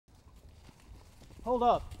Hold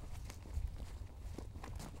up.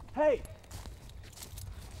 Hey!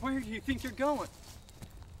 Where do you think you're going?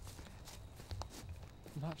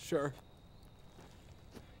 I'm not sure.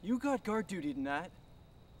 You got guard duty tonight.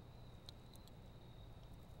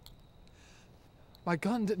 My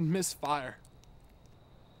gun didn't miss fire.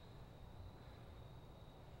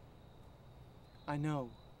 I know.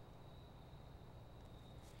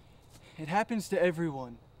 It happens to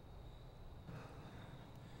everyone.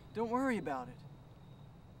 Don't worry about it.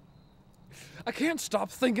 I can't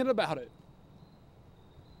stop thinking about it.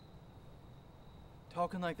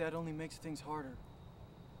 Talking like that only makes things harder.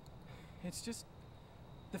 It's just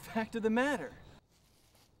the fact of the matter.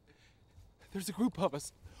 There's a group of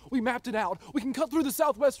us. We mapped it out. We can cut through the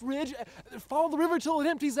southwest ridge, follow the river till it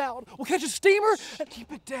empties out. We'll catch a steamer.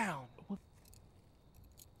 Keep it down.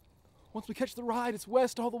 Once we catch the ride, it's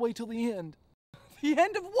west all the way till the end. The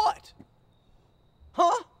end of what?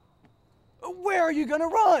 Huh? Where are you gonna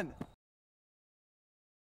run?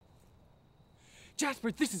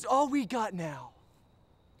 Jasper, this is all we got now.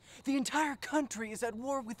 The entire country is at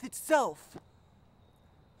war with itself.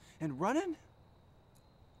 And running?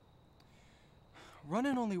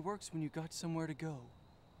 Running only works when you got somewhere to go.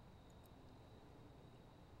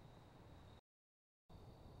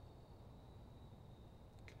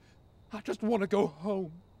 I just want to go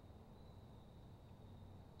home.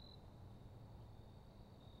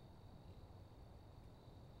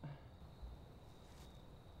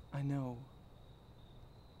 I know.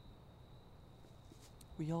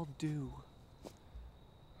 We all do.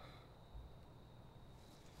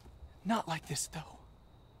 Not like this, though.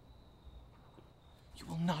 You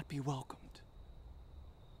will not be welcomed.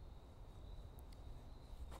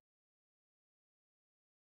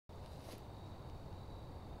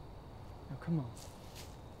 Now, come on.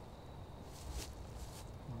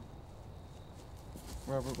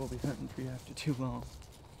 Robert will be hunting for you after too long.